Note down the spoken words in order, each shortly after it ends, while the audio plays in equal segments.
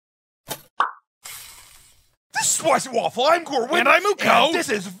Spicy Waffle, I'm Corwin. And I'm Uko. And this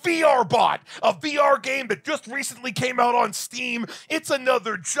is VRobot, a VR game that just recently came out on Steam. It's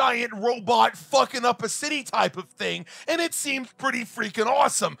another giant robot fucking up a city type of thing, and it seems pretty freaking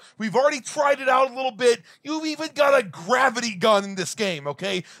awesome. We've already tried it out a little bit. You've even got a gravity gun in this game,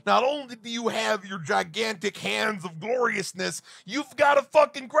 okay? Not only do you have your gigantic hands of gloriousness, you've got a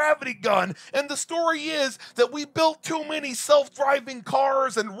fucking gravity gun, and the story is that we built too many self-driving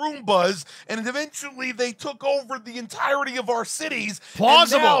cars and Roombas, and eventually they took over the entirety of our cities.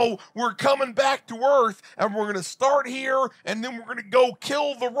 Plausible. And now we're coming back to Earth, and we're gonna start here, and then we're gonna go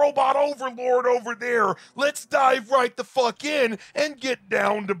kill the robot overlord over there. Let's dive right the fuck in and get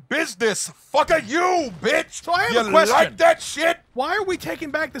down to business. Fuck you, bitch. So I have you a question. Like that shit? Why are we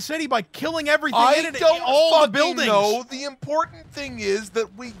taking back the city by killing everything in it? don't all the fucking buildings. know. The important thing is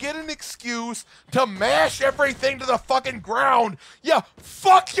that we get an excuse to mash everything to the fucking ground. Yeah,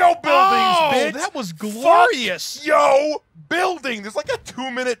 fuck your buildings, bitch. That was glorious. Fuck yo building. There's like a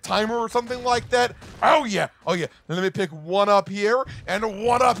 2-minute timer or something like that. Oh yeah, oh yeah. Then let me pick one up here and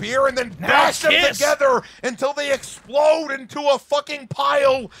one up here, and then bash them together until they explode into a fucking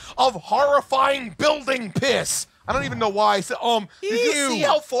pile of horrifying building piss. I don't even know why I said, did you see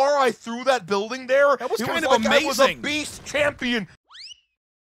how far I threw that building there? That was kind like of amazing. I was a beast champion.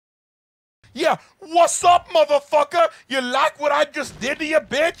 Yeah, what's up, motherfucker? You like what I just did to you,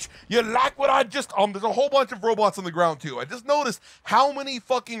 bitch? You like what I just, there's a whole bunch of robots on the ground, too. I just noticed how many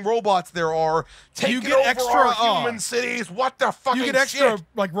fucking robots there are taking over our human cities. What the fucking shit? You get extra,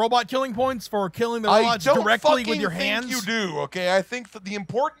 like, robot killing points for killing the robots directly with your hands? I don't think you do, okay? I think that the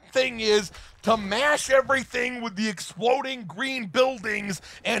important thing is to mash everything with the exploding green buildings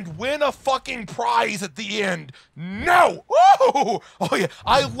and win a fucking prize at the end. No! Ooh! Oh yeah,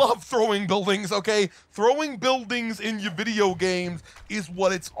 I love throwing buildings, okay? Throwing buildings in your video games is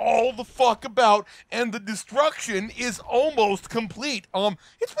what it's all the fuck about, and the destruction is almost complete.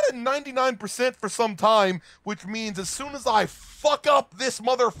 It's been at 99% for some time, which means as soon as I fuck up this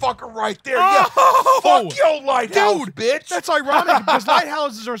motherfucker right there, yeah, fuck your lighthouse, bitch! That's ironic, because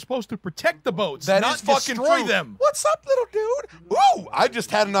lighthouses are supposed to protect the boats, that not is fucking destroy true. them. What's up, little dude? Ooh, I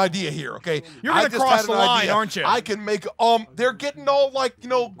just had an idea here, okay? You're gonna cross the line, aren't you? I can make, they're getting all like,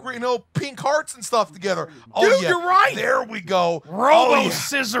 pink hearts and stuff together. Oh, dude, yeah. You're right. There we go.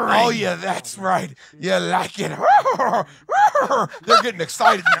 Robo-scissoring. Oh, yeah, that's right. You like it. They're getting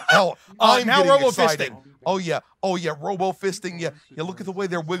excited now. Hell, I'm now getting excited. robo-fisting. Oh yeah, robo-fisting, yeah. Look at the way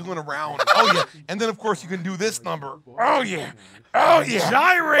they're wiggling around. Oh yeah, and then of course you can do this number. Oh yeah,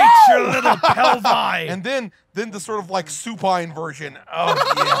 gyrate your little pelvi. And then the sort of like supine version.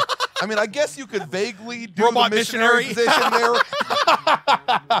 Oh yeah. I mean, I guess you could vaguely do robot the missionary position there.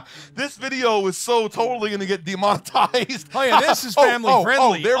 This video is so totally gonna get demonetized. Oh yeah, this is family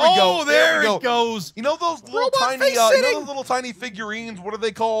friendly. Oh, there we go. Oh, there it goes. You know those little tiny, those little tiny figurines? What are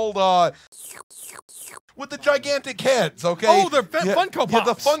they called? With the gigantic heads, okay? Oh, they're Funko Pops. Yeah,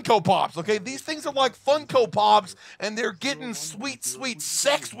 the Funko Pops, okay? These things are like Funko Pops, and they're getting sweet, sweet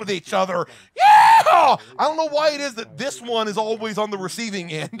sex with each other. Yeah! I don't know why it is that this one is always on the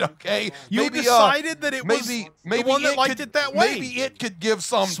receiving end, okay? You decided that it was the one that liked it that way. Maybe it could give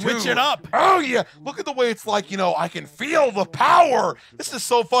some, Switch it up. Oh, yeah. Look at the way it's like, I can feel the power. This is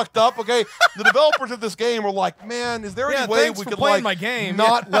so fucked up, okay? The developers of this game are like, man, is there any way we could, like, my game.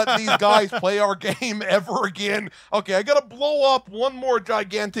 not let these guys play our game ever again? Okay, I gotta blow up one more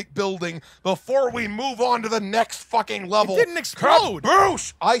gigantic building before we move on to the next fucking level. It didn't explode.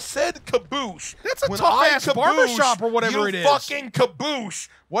 Kaboosh! I said kaboosh. That's a tough-ass barbershop or whatever it is. Fucking kaboosh.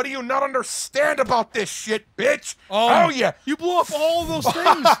 What do you not understand about this shit, bitch? Oh yeah. You blew up all those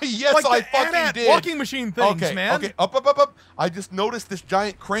things. Yes, like I fucking did. Walking machine things, man. Okay, up. I just noticed this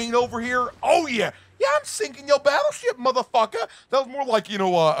giant crane over here. Oh yeah. Yeah, I'm sinking your battleship, motherfucker. That was more like,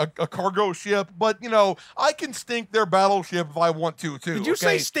 a cargo ship. But, I can stink their battleship if I want to, too. Did you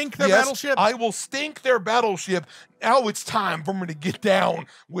say stink their battleship? I will stink their battleship. Now it's time for me to get down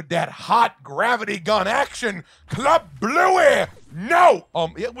with that hot gravity gun action. Club Bluey! No!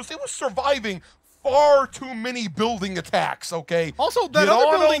 It was surviving far too many building attacks, okay? Also, that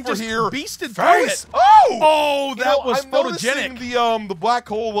other building just beasted through it. Oh, that was I'm photogenic. Noticing the black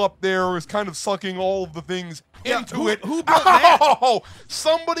hole up there is kind of sucking all of the things into it. Who built that?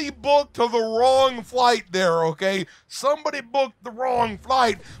 Somebody booked the wrong flight there, okay? Somebody booked the wrong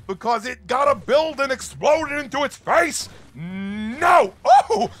flight because it got a build and exploded into its face. No!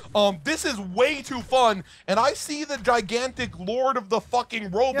 Oh! This is way too fun, and I see the gigantic lord of the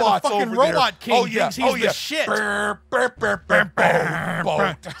fucking robots the fucking over robot there. king thinks he's the shit. Boat.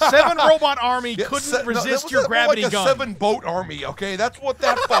 7 robot army couldn't resist your gravity like gun. a 7 boat army, okay? That's what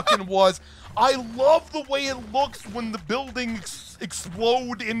that fucking was. I love the way it looks when the buildings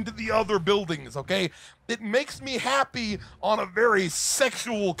explode into the other buildings, okay? It makes me happy on a very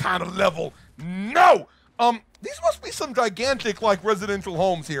sexual kind of level. No! These must be some gigantic, like, residential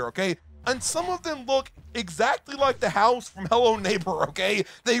homes here, okay? And some of them look exactly like the house from Hello Neighbor, okay?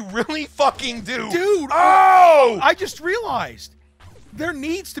 They really fucking do. Dude! Oh! I just realized. There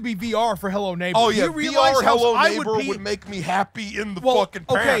needs to be VR for Hello Neighbor. Oh yeah, you realize VR how Hello I Neighbor would, would make me happy in the fucking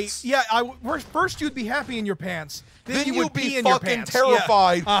pants. Okay, yeah, first you'd be happy in your pants. Then you would be in your fucking pants.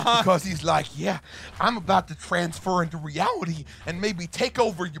 terrified because he's like, yeah, I'm about to transfer into reality and maybe take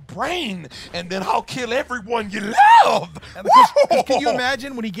over your brain, and then I'll kill everyone you love. Because can you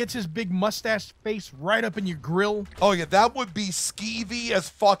imagine when he gets his big mustache face right up in your grill? Oh yeah, that would be skeevy as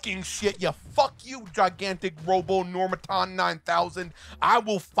fucking shit. Yeah, fuck you, gigantic Robo Normaton 9000. I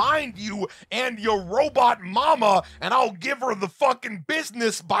will find you and your robot mama, and I'll give her the fucking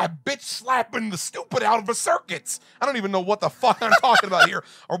business by bitch slapping the stupid out of her circuits. I don't even know what the fuck I'm talking about here.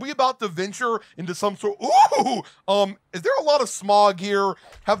 Are we about to venture into some sort? Ooh, is there a lot of smog here?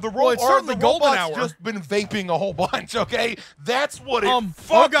 Have the robots just been vaping a whole bunch? Okay, that's what it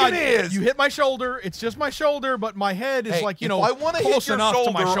fucking is. You hit my shoulder. It's just my shoulder, but my head is like, you know, I want to hit your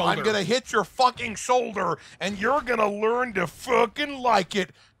shoulder, I'm gonna hit your fucking shoulder, and you're gonna learn to fucking like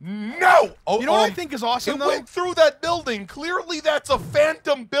it. No! You know what I think is awesome, though? It went through that building. Clearly, that's a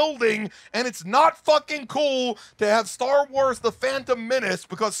Phantom building, and it's not fucking cool to have Star Wars The Phantom Menace,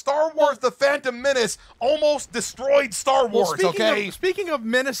 because Star Wars The Phantom Menace almost destroyed Star Wars, Speaking of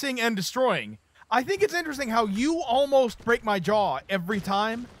menacing and destroying, I think it's interesting how you almost break my jaw every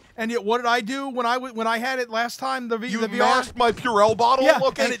time. And yet, what did I do when I had it last time? The VR? You mashed my Purell bottle? Yeah,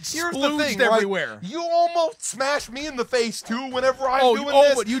 okay, and it here's the thing, everywhere. Right? You almost smashed me in the face, too, whenever I'm doing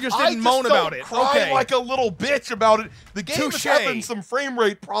this. But you just didn't moan about it. Cry like a little bitch about it. The game is Touché. having some frame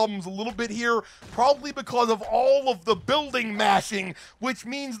rate problems a little bit here, probably because of all of the building mashing, which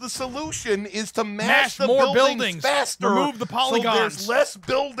means the solution is to mash the more buildings faster. Remove the polygons. So there's less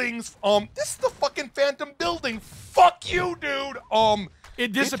buildings. This is the fucking Phantom building. Fuck you, dude.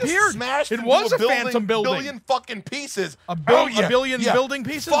 It disappeared. It just smashed it was into a Phantom building. Billion fucking pieces. A billion building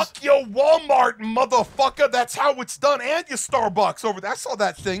pieces? Fuck your Walmart, motherfucker. That's how it's done. And your Starbucks over there. I saw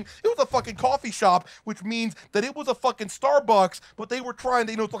that thing. It was a fucking coffee shop, which means that it was a fucking Starbucks, but they were trying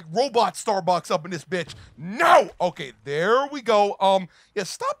to, it's like robot Starbucks up in this bitch. No! Okay, there we go. Yeah,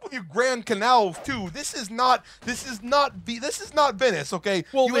 stop with your Grand Canals, too. This is not Venice, okay?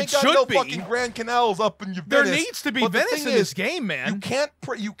 Well, you ain't got no fucking Grand Canals up in your Venice. There needs to be Venice in this game, man.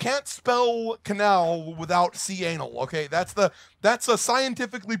 You can't spell canal without C-anal, okay? That's a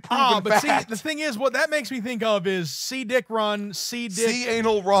scientifically proven but fact. See, the thing is, what that makes me think of is C-dick run,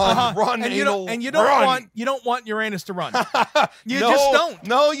 C-anal run, run and anal you don't want Uranus to run. You just don't.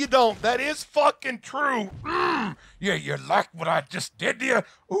 No, you don't. That is fucking true. Yeah, you like what I just did to you?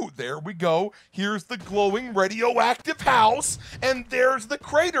 Ooh, there we go. Here's the glowing radioactive house, and there's the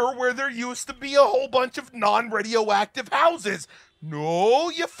crater where there used to be a whole bunch of non-radioactive houses.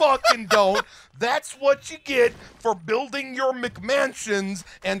 No, you fucking don't. That's what you get for building your McMansions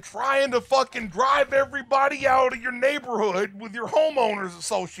and trying to fucking drive everybody out of your neighborhood with your homeowners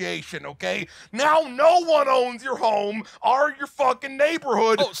association, okay? Now no one owns your home or your fucking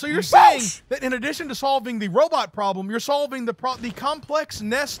neighborhood. Oh, so you're saying that in addition to solving the robot problem, you're solving the complex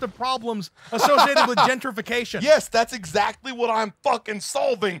nest of problems associated with gentrification. Yes, that's exactly what I'm fucking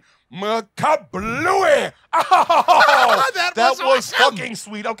solving. Makablooey! Oh, that was awesome. fucking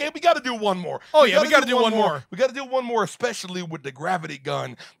sweet. Okay, we got to do one more. Oh, yeah, we got to do one more. We got to do one more, especially with the gravity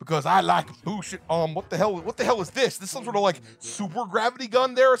gun, because I like bullshit. What the hell is this? This is some sort of like super gravity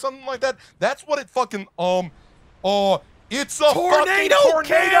gun there or something like that. That's what it fucking it's a fucking tornado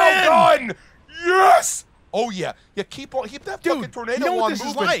gun. Yes. Oh yeah, keep that fucking tornado you know what on this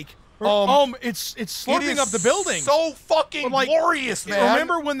moving. Is like? It's slurping up the building. So fucking glorious, man.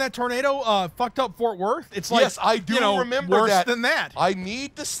 Remember when that tornado fucked up Fort Worth? It's like, yes, I do remember worse that. than that. I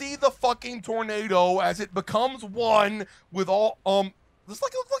need to see the fucking tornado as it becomes one with all This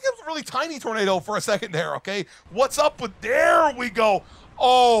looks like it was a really tiny tornado for a second there. Okay, what's up with? There we go.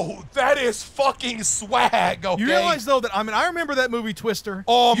 Oh, that is fucking swag, okay? You realize, though, that, I remember that movie Twister.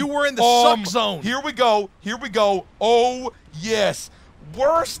 You were in the suck zone. Here we go. Oh, yes.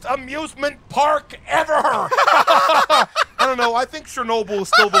 worst amusement park ever. I don't know. I think Chernobyl is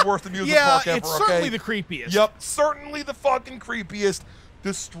still the worst amusement park ever. Yeah, it's certainly okay? the creepiest. Yep, certainly the fucking creepiest.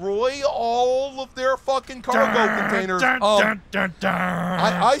 Destroy all of their fucking cargo containers.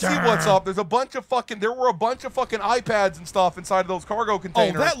 I see what's up. There were a bunch of fucking iPads and stuff inside of those cargo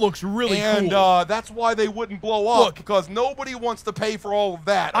containers. Oh, that looks really cool. And that's why they wouldn't blow up, because nobody wants to pay for all of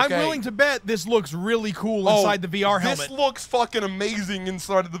that. Okay? I'm willing to bet this looks really cool inside the VR helmet. This looks fucking amazing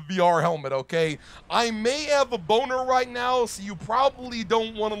inside of the VR helmet, okay? I may have a boner right now, so you probably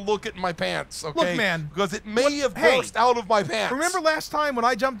don't want to look at my pants, okay? Look, man. Because it may have burst out of my pants. Remember last time when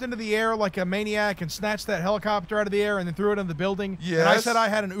I jumped into the air like a maniac and snatched that helicopter out of the air and then threw it in the building? Yes. And I said I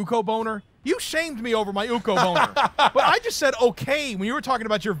had an Uko boner? You shamed me over my Uko boner. But I just said okay when you were talking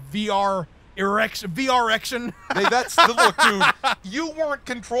about your VR erection. Hey, look, dude. You weren't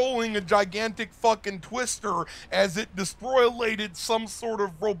controlling a gigantic fucking twister as it destroyed some sort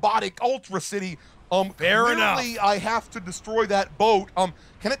of robotic Ultra City. Fair enough. Clearly, I have to destroy that boat.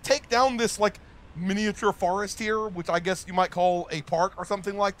 Can it take down this like miniature forest here, which I guess you might call a park or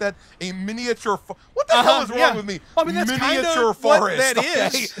something like that? A miniature. What the hell is wrong with me? I mean, that's miniature forest. What that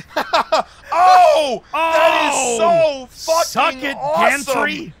okay? is. Oh, that is so fucking suck it, awesome.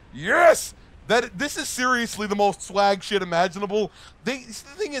 Gantry. Yes. This is seriously the most swag shit imaginable. The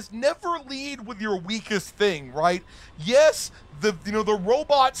thing is, never lead with your weakest thing, right? Yes, the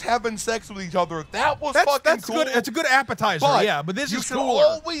robots having sex with each other, that's fucking cool. Good. It's a good appetizer, but this is cooler. You should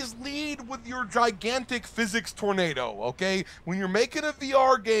always lead with your gigantic physics tornado, okay? When you're making a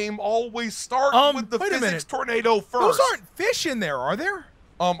VR game, always start with the physics tornado first. Those aren't fish in there, are there?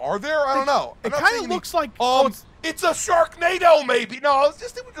 Are there? I don't know. It kind of looks like it's a Sharknado, maybe. No, it was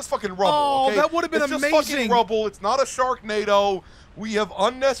just fucking rubble. Oh, okay? that would have been amazing. It's just fucking rubble. It's not a Sharknado. We have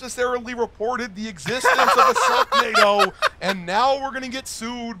unnecessarily reported the existence of a Sharknado, and now we're gonna get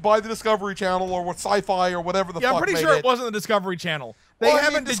sued by the Discovery Channel or Sci-Fi or whatever the fuck. Yeah, I'm pretty sure it wasn't the Discovery Channel. They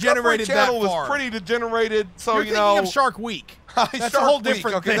haven't degenerated that far. Discovery Channel is pretty degenerated, so You're thinking of Shark Week. That's a whole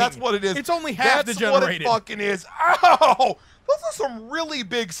different thing. That's what it is. It's only half degenerated. That's what it fucking is. Ow! Those are some really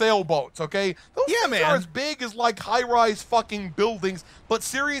big sailboats, okay? Those things are as big as like high-rise fucking buildings, but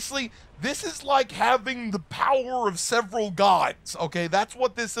seriously, this is like having the power of several gods, okay? That's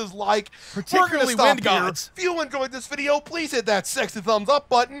what this is like. Particularly wind gods. If you enjoyed this video, please hit that sexy thumbs up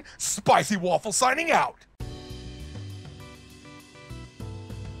button. Spicy Waffle signing out.